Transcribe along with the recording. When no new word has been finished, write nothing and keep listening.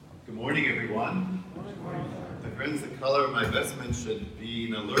morning, everyone. My friends, the color of my vestment should be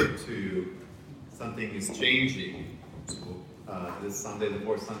an alert to something is changing. This Sunday, the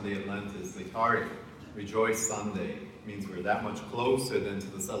fourth Sunday of Lent, is the Tariq, Rejoice Sunday. It means we're that much closer than to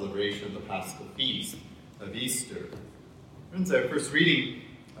the celebration of the Paschal Feast of Easter. Friends, our first reading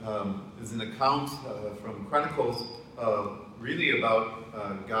is an account from Chronicles really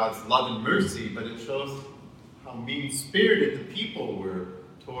about God's love and mercy, but it shows how mean-spirited the people were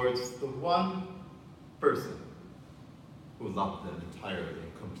towards the one person who loved them entirely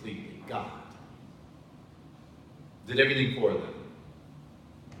and completely, God. Did everything for them.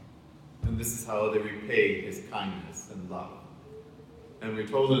 And this is how they repay his kindness and love. And we're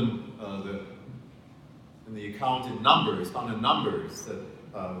told in the account in Numbers, found in Numbers, that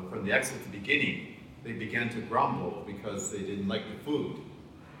from the Exodus beginning, they began to grumble because they didn't like the food.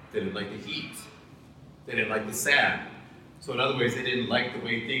 They didn't like the heat. They didn't like the sand. So in other words, they didn't like the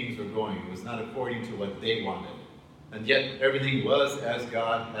way things were going. It was not according to what they wanted. And yet everything was as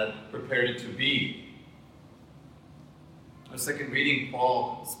God had prepared it to be. Our second reading,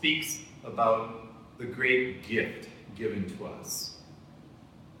 Paul speaks about the great gift given to us.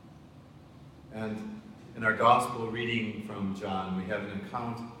 And in our gospel reading from John, we have an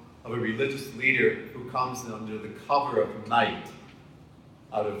account of a religious leader who comes under the cover of night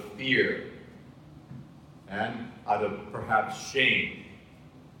out of fear and out of perhaps shame.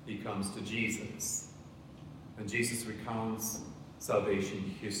 He comes to Jesus. And Jesus recounts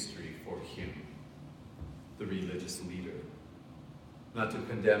salvation history for him, the religious leader. Not to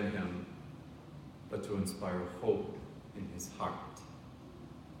condemn him, but to inspire hope in his heart.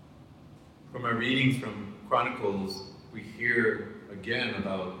 From our readings from Chronicles, we hear again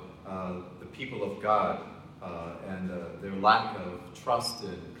about the people of God and their lack of trust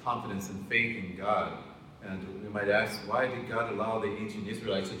and confidence and faith in God. And we might ask, why did God allow the ancient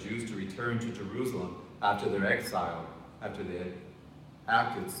Israelites, the Jews, to return to Jerusalem after their exile, after they had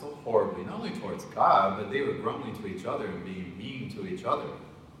acted so horribly, not only towards God, but they were grumbling to each other and being mean to each other.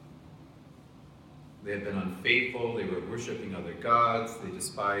 They had been unfaithful, they were worshiping other gods, they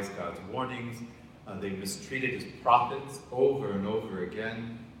despised God's warnings, they mistreated his prophets over and over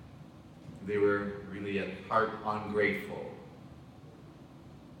again. They were really at heart ungrateful.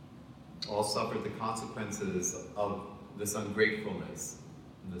 All suffered the consequences of this ungratefulness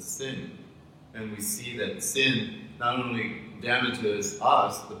and the sin. And we see that sin not only damages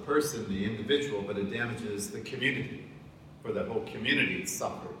us, the person, the individual, but it damages the community. For the whole community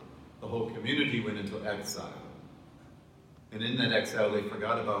suffered. The whole community went into exile. And in that exile, they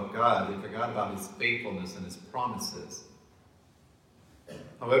forgot about God. They forgot about his faithfulness and his promises.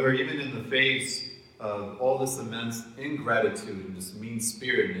 However, even in the face of all this immense ingratitude and this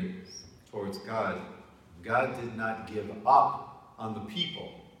mean-spiritedness towards God, God did not give up on the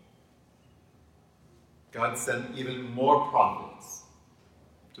people. God sent even more prophets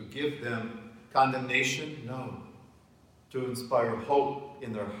to give them condemnation? No. To inspire hope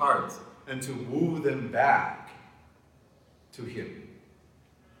in their hearts and to woo them back to him.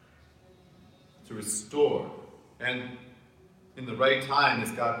 To restore. And in the right time,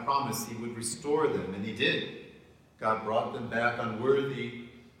 as God promised, he would restore them, and he did. God brought them back unworthy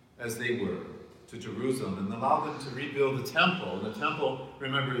as they were to Jerusalem and allowed them to rebuild the temple. And the temple,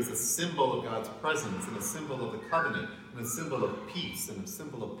 remember, is a symbol of God's presence and a symbol of the covenant and a symbol of peace and a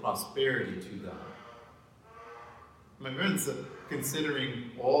symbol of prosperity to them. My friends, considering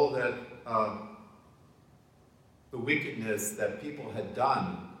all that the wickedness that people had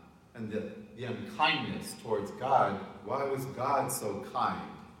done and the unkindness towards God, why was God so kind?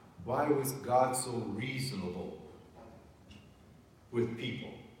 Why was God so reasonable with people?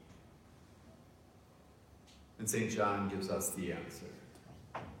 And St. John gives us the answer.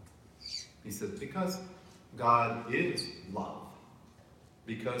 He says, because God is love.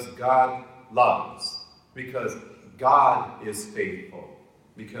 Because God loves. Because God is faithful.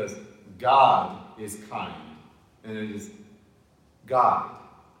 Because God is kind. And it is God.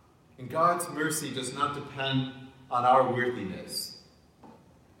 And God's mercy does not depend on our worthiness.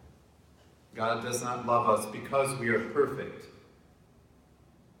 God does not love us because we are perfect.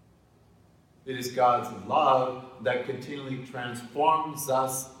 It is God's love that continually transforms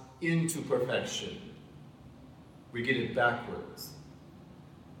us into perfection. We get it backwards.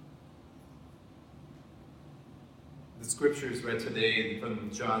 The scriptures read today from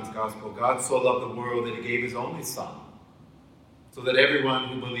John's Gospel, God so loved the world that he gave his only Son, so that everyone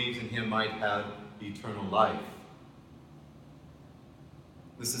who believes in him might have eternal life.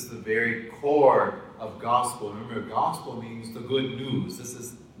 This is the very core of gospel. Remember, gospel means the good news. This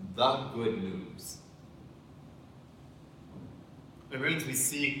is the good news. My friends, we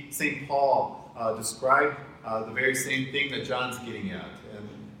see St. Paul describe the very same thing that John's getting at.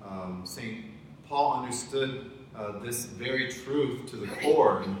 And St. Paul understood this very truth to the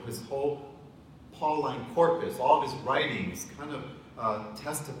core, and his whole Pauline corpus, all of his writings kind of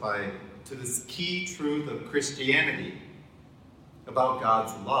testify to this key truth of Christianity about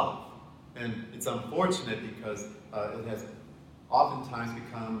God's love. And it's unfortunate because it has oftentimes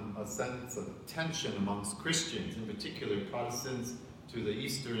become a sense of tension amongst Christians, in particular Protestants to the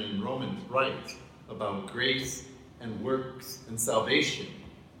Eastern and Roman rites, about grace and works and salvation.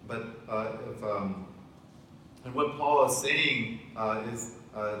 But and what Paul is saying is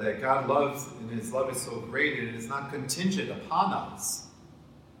that God loves, and his love is so great, and it is not contingent upon us.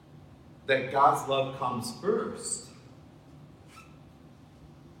 That God's love comes first.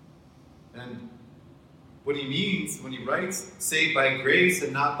 And what he means when he writes, saved by grace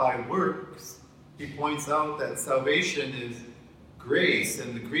and not by works, he points out that salvation is grace,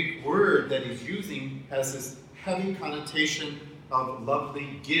 and the Greek word that he's using has this heavy connotation of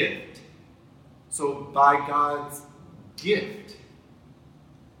lovely gift. So by God's gift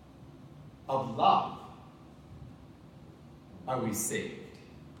of love are we saved.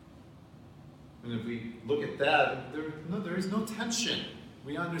 And if we look at that, there is no tension.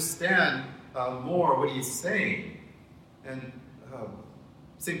 We understand more what he's saying. And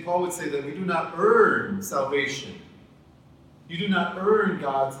St. Paul would say that we do not earn salvation. You do not earn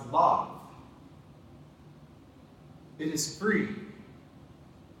God's love. It is free.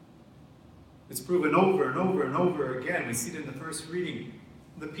 It's proven over and over and over again. We see it in the first reading.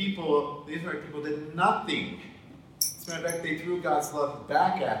 The Israelite people did nothing. As a matter of fact, they threw God's love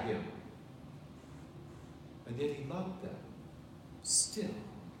back at him. And yet he loved them still.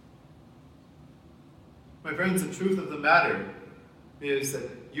 My friends, the truth of the matter is that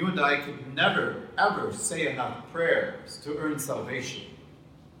you and I could never, ever say enough prayers to earn salvation.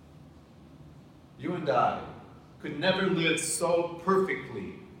 You and I could never live so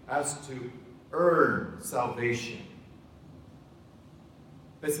perfectly as to earn salvation.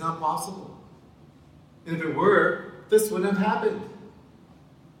 It's not possible. And if it were, this wouldn't have happened.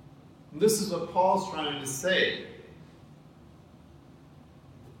 And this is what Paul's trying to say.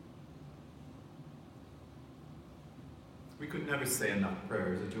 We could never say enough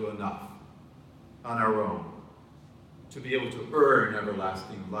prayers or do enough on our own to be able to earn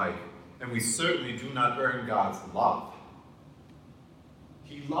everlasting life. And we certainly do not earn God's love.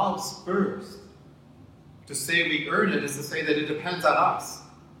 He loves first. To say we earn it is to say that it depends on us.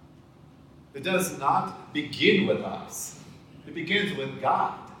 It does not begin with us. It begins with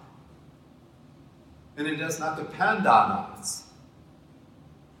God. And it does not depend on us.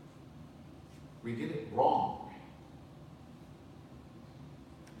 We get it wrong.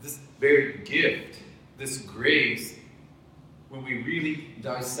 This very gift, this grace, when we really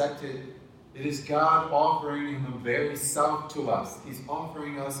dissect it, it is God offering him the very self to us. He's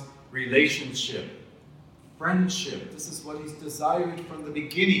offering us relationship, friendship. This is what he's desired from the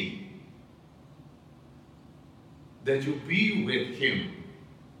beginning. That you be with him.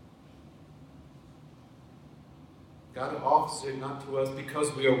 God offers it not to us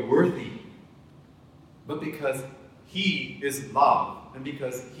because we are worthy, but because he is love, and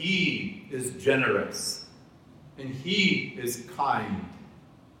because he is generous, and he is kind.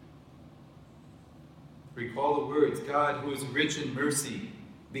 Recall the words, God who is rich in mercy,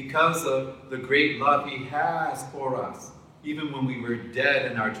 because of the great love he has for us, even when we were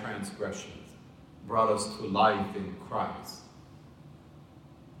dead in our transgressions, brought us to life in Christ.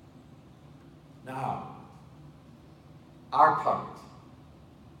 Now, our part.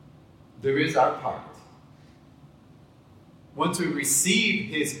 There is our part. Once we receive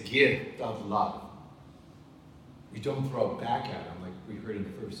his gift of love, we don't throw it back at him like we heard in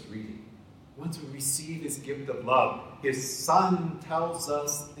the first reading. Once we receive his gift of love, his Son tells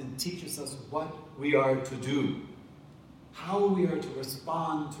us and teaches us what we are to do, how we are to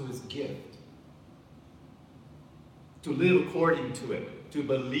respond to his gift, to live according to it, to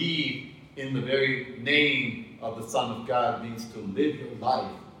believe in the very name of the Son of God means to live your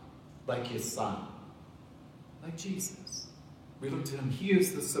life like his Son, like Jesus. We look to him. He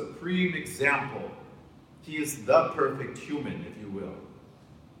is the supreme example. He is the perfect human, if you will.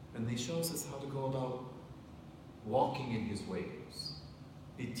 And he shows us how to go about walking in his ways.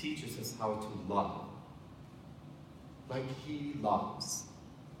 He teaches us how to love like he loves,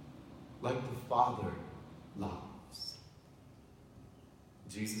 like the Father loves.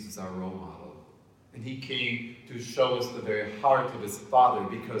 Jesus is our role model. And he came to show us the very heart of his Father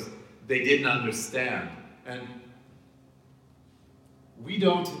because they didn't understand. And we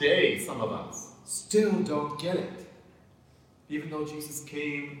don't today, some of us, still don't get it. Even though Jesus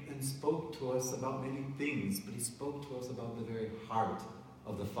came and spoke to us about many things, but he spoke to us about the very heart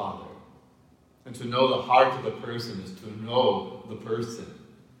of the Father. And to know the heart of the person is to know the person.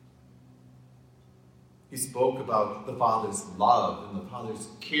 He spoke about the Father's love and the Father's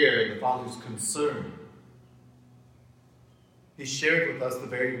care and the Father's concern. He shared with us the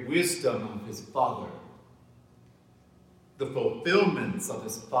very wisdom of his Father, the fulfillments of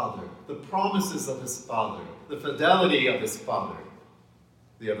his Father, the promises of his Father, the fidelity of his Father,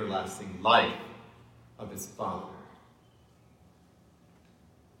 the everlasting life of his Father.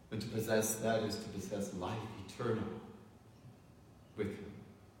 And to possess that is to possess life eternal with him.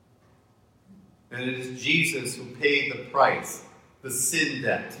 And it is Jesus who paid the price, the sin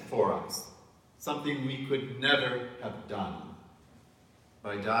debt for us, something we could never have done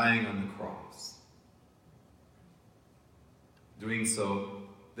by dying on the cross. Doing so,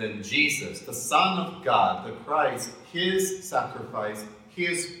 then Jesus, the Son of God, the Christ, his sacrifice,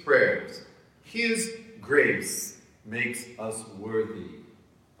 his prayers, his grace makes us worthy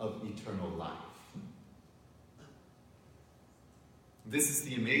of eternal life. This is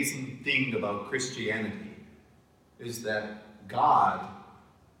the amazing thing about Christianity, is that God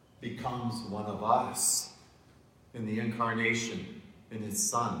becomes one of us in the incarnation, in his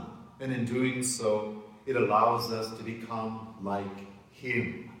Son. And in doing so, it allows us to become like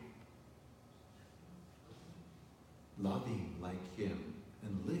him. Loving like him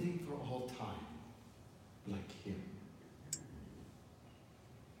and living for all time like him.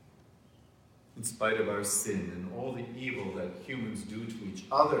 In spite of our sin and all the evil that humans do to each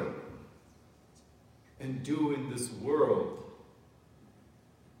other and do in this world,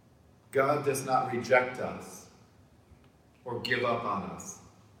 God does not reject us or give up on us.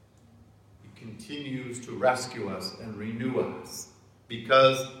 He continues to rescue us and renew us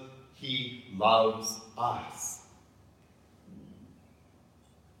because he loves us.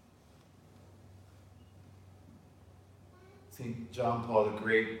 St. John Paul the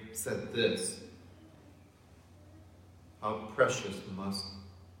Great said this: how precious must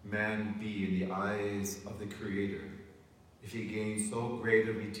man be in the eyes of the Creator if he gains so great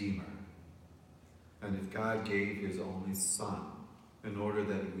a Redeemer, and if God gave his only Son in order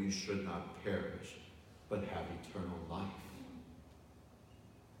that we should not perish, but have eternal life.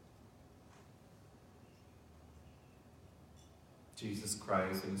 Jesus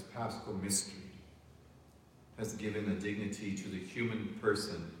Christ, in his Paschal mystery, has given a dignity to the human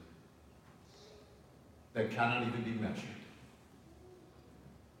person that cannot even be measured.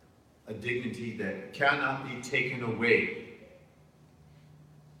 A dignity that cannot be taken away,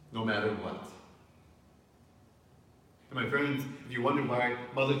 no matter what. And my friends, if you wonder why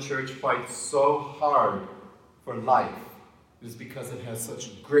Mother Church fights so hard for life, it is because it has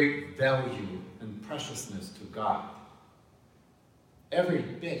such great value and preciousness to God. Every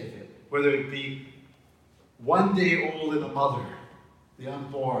bit of it, whether it be 1 day old in a mother, the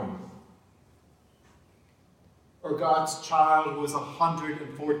unborn, or God's child who is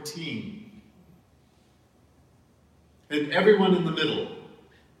 114, and everyone in the middle,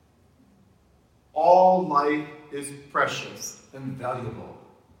 all life is precious and valuable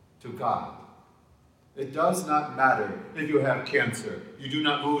to God. It does not matter if you have cancer. You do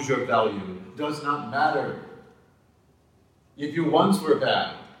not lose your value. It does not matter if you once were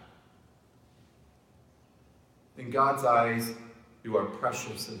bad. In God's eyes, you are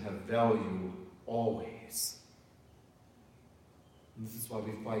precious and have value always. And this is why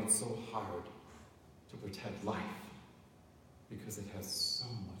we fight so hard to protect life, because it has so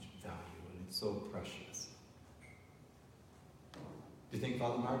much value and it's so precious. Do you think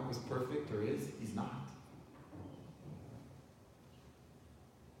Father Mark was perfect, or is? He's not.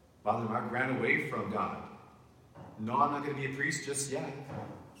 Father Mark ran away from God. No, I'm not going to be a priest just yet.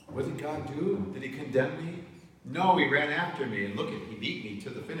 What did God do? Did he condemn me? No, he ran after me, and look, he beat me to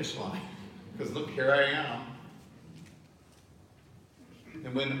the finish line. Because look, here I am.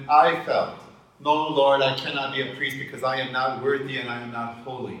 And when I felt, no, Lord, I cannot be a priest because I am not worthy and I am not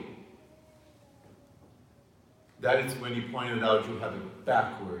holy, that is when he pointed out you have it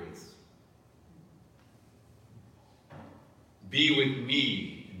backwards. Be with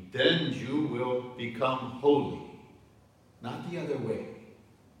me, and then you will become holy. Not the other way.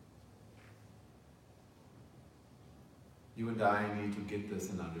 You and I need to get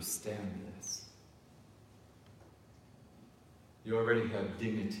this and understand this. You already have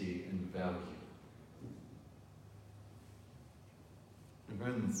dignity and value. And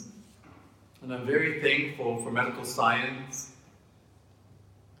friends, and I'm very thankful for medical science,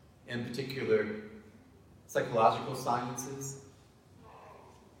 in particular psychological sciences,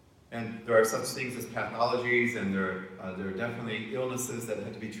 And there are such things as pathologies, and there are definitely illnesses that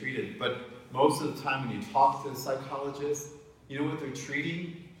have to be treated. But most of the time when you talk to a psychologist, you know what they're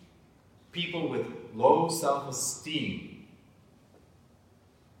treating? People with low self-esteem.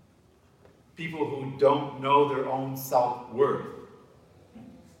 People who don't know their own self-worth.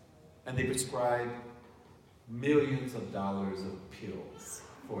 And they prescribe millions of dollars of pills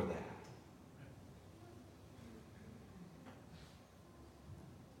for that.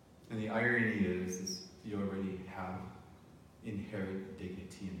 And the irony is you already have inherent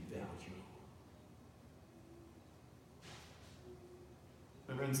dignity and value.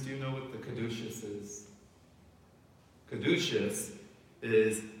 My friends, do you know what the caduceus is? Caduceus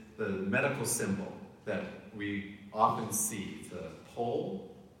is the medical symbol that we often see. It's a pole,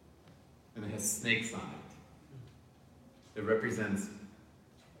 and it has snakes on it. It represents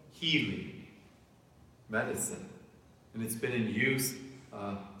healing, medicine, and it's been in use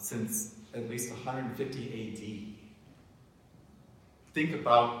since at least 150 AD. Think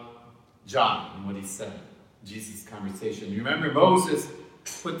about John and what he said, Jesus' conversation. You remember Moses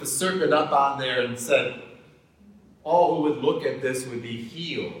put the serpent up on there and said, all who would look at this would be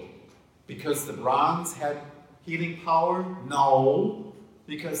healed. Because the bronze had healing power? No.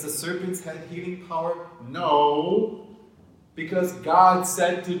 Because the serpents had healing power? No. Because God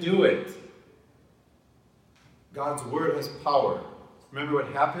said to do it. God's word has power. Remember what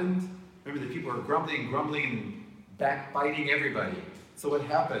happened? Remember the people were grumbling and backbiting everybody. So what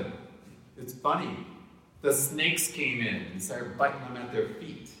happened? It's funny. The snakes came in and started biting them at their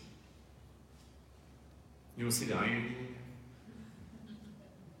feet. You don't see the irony?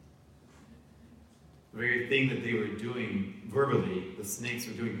 The very thing that they were doing verbally, the snakes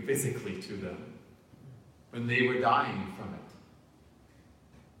were doing physically to them when they were dying from it.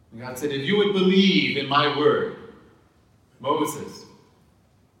 And God said, if you would believe in my word, Moses,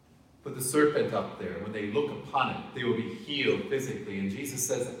 put the serpent up there. When they look upon it, they will be healed physically. And Jesus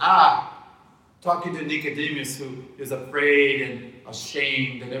says, talking to Nicodemus, who is afraid and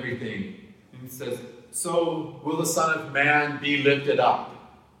ashamed and everything. And he says, so will the Son of Man be lifted up.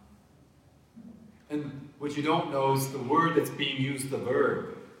 And what you don't know is the word that's being used, the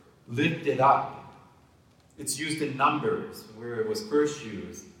verb, lifted up. It's used in Numbers, where it was first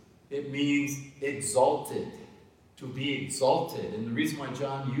used. It means exalted, to be exalted. And the reason why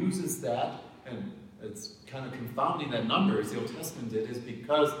John uses that, and it's kind of confounding that Numbers, the Old Testament did, is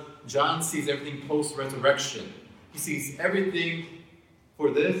because John sees everything post-resurrection. He sees everything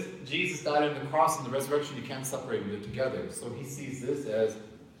for this. Jesus died on the cross and the resurrection, you can't separate them together. So he sees this as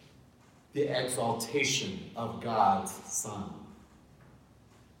the exaltation of God's Son.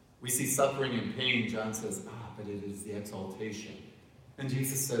 We see suffering and pain. John says, but it is the exaltation. And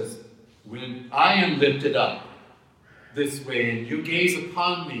Jesus says, when I am lifted up this way and you gaze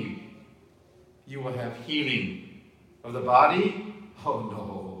upon me, you will have healing of the body. Oh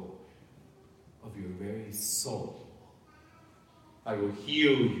no, of your very soul. I will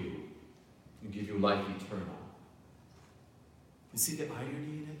heal you and give you life eternal. You see the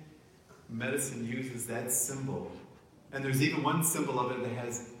irony in it? Medicine uses that symbol. And there's even one symbol of it that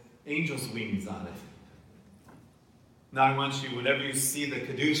has angels' wings on it. Now I want you, whenever you see the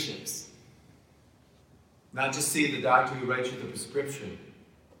caduceus, not just see the doctor who writes you the prescription,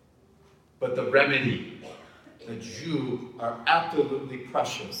 but the remedy, that you are absolutely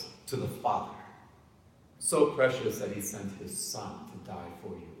precious to the Father. So precious that he sent his Son to die for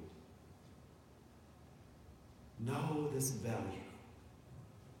you. Know this value.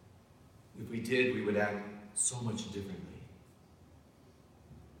 If we did, we would act so much differently.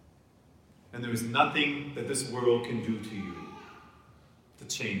 And there is nothing that this world can do to you to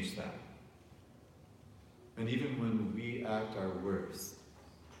change that. And even when we act our worst,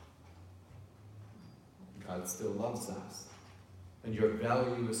 God still loves us. And your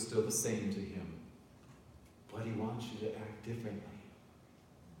value is still the same to him. But he wants you to act differently.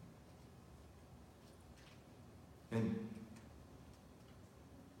 And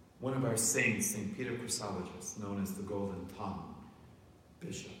one of our saints, St. Peter Chrysologus, known as the Golden Tongue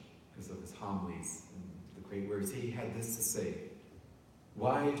Bishop, because of his homilies and the great words, he had this to say: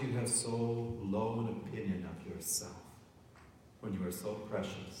 why do you have so low an opinion of yourself when you are so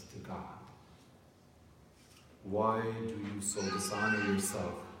precious to God? Why do you so dishonor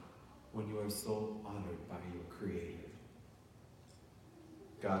yourself when you are so honored by your Creator?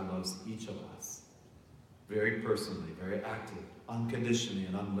 God loves each of us very personally, very active, unconditionally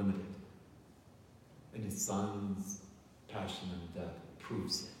and unlimited. And his Son's passion and death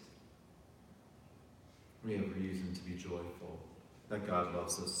proves it. We have reason to be joyful that God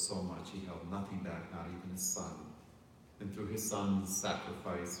loves us so much. He held nothing back, not even his Son. And through his son's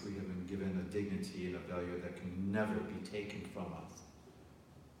sacrifice, we have been given a dignity and a value that can never be taken from us.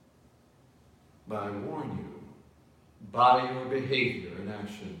 But I warn you, by your behavior and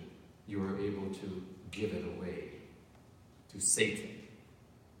action, you are able to give it away to Satan,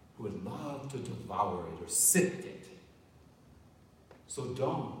 who would love to devour it or sift it. So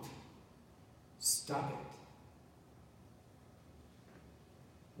don't. Stop it.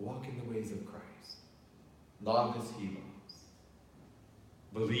 Walk in the ways of Christ. Love as he loves.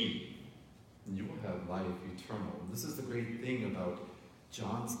 Believe, and you will have life eternal. And this is the great thing about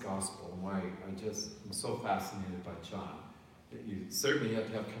John's gospel, and why I'm so fascinated by John. You certainly have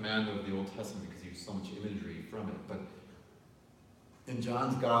to have command of the Old Testament because you use so much imagery from it. But in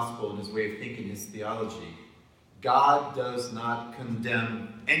John's gospel and his way of thinking, his theology, God does not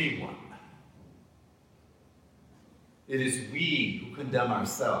condemn anyone. It is we who condemn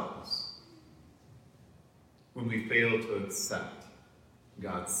ourselves when we fail to accept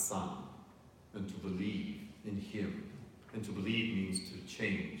God's Son and to believe in him. And to believe means to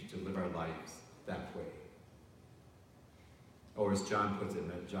change, to live our lives that way. Or as John puts it,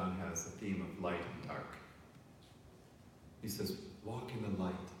 John has a theme of light and dark. He says, walk in the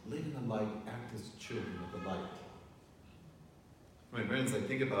light, live in the light, act as children of the light. My friends, I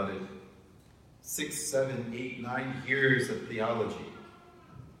think about it, 6, 7, 8, 9 years of theology,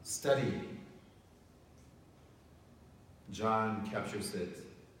 studying. John captures it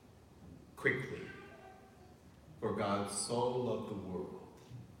quickly. For God so loved the world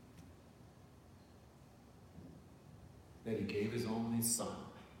that he gave his only Son.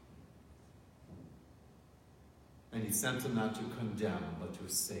 And he sent him not to condemn, but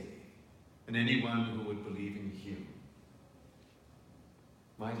to save. And anyone who would believe in him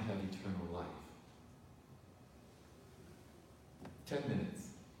might have eternal life. 10 minutes.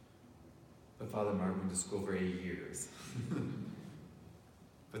 But Father Mark went to school for 8 years.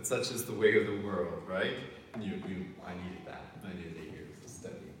 But such is the way of the world, right? I needed that. I needed 8 years of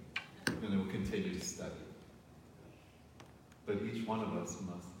study. And I will continue to study. But each one of us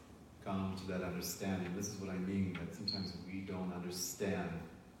must come to that understanding. This is what I mean, that sometimes we don't understand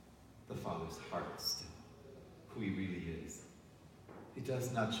the Father's heart still, who he really is. He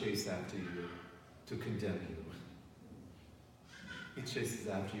does not chase after you to condemn you. He chases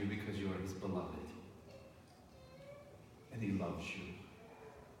after you because you are his beloved. And he loves you.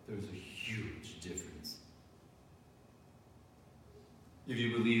 There's a huge difference. If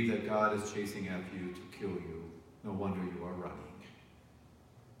you believe that God is chasing after you to kill you, no wonder you are running.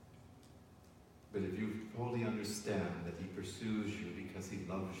 But if you fully understand that he pursues you because he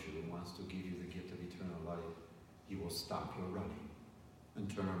loves you and wants to give you the gift of eternal life, he will stop your running and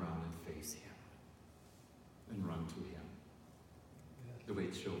turn around and face him and run to him. The way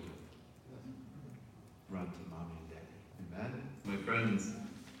children run to mommy and daddy. Amen? My friends,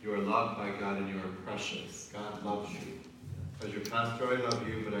 you are loved by God and you are precious. God loves you. As your pastor, I love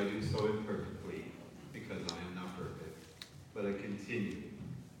you, but I do so imperfectly because I am not perfect. But I continue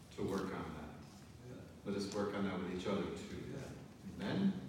to work on that. Let us work on that with each other too. Amen?